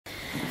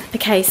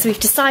Okay, so we've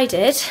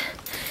decided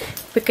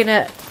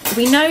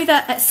we know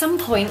that at some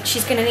point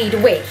she's gonna need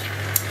a wee.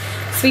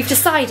 So we've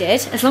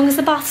decided, as long as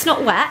the bath's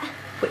not wet,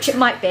 which it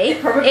might be.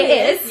 It probably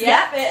is.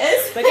 Yeah, it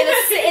is. We're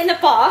gonna sit in the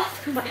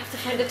bath. We might have to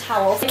find a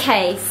towel.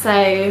 Okay,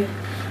 so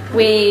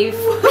we've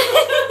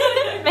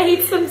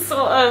made some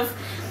sort of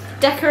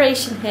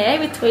decoration here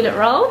with toilet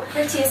roll.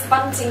 Prettiest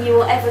bunting you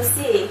will ever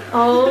see.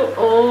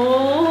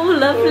 Oh,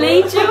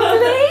 lovely,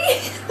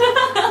 Julie.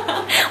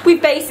 We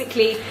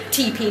basically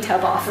TP'd her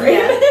bathroom.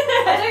 Yeah.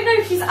 I don't know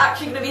if she's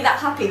actually going to be that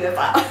happy with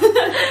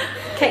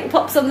that. Cake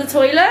pops on the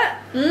toilet.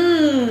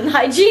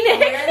 Hygienic.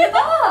 We're in the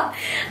bath.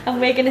 And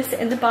we're going to sit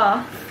in the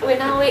bath. We're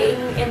now waiting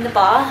in the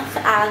bath,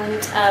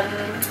 and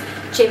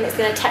Jim is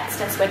going to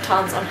text us when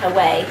Tan's on her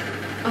way.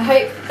 I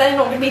hope they're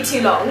not going to be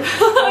too long.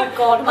 Oh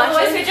God,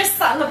 Otherwise we're just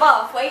sat in the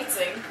bath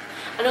waiting.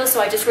 And also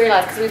I just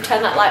realised, because we've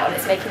turned that light on,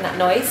 it's making that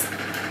noise.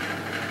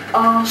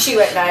 Oh, She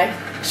won't know.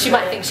 She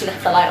might think she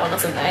left the light on or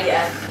something.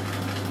 yeah.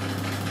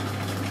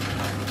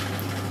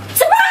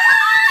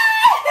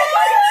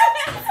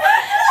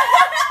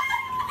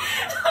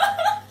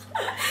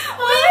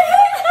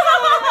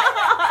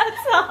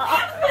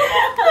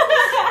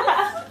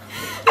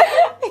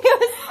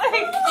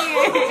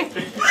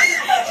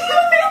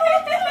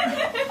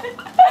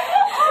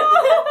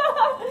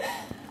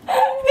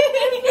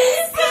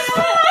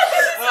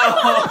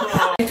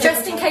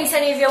 Just in case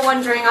any of you are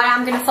wondering, I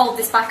am going to fold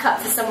this back up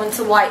for someone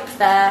to wipe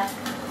their...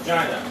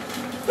 China.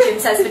 Jim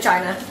says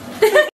vagina.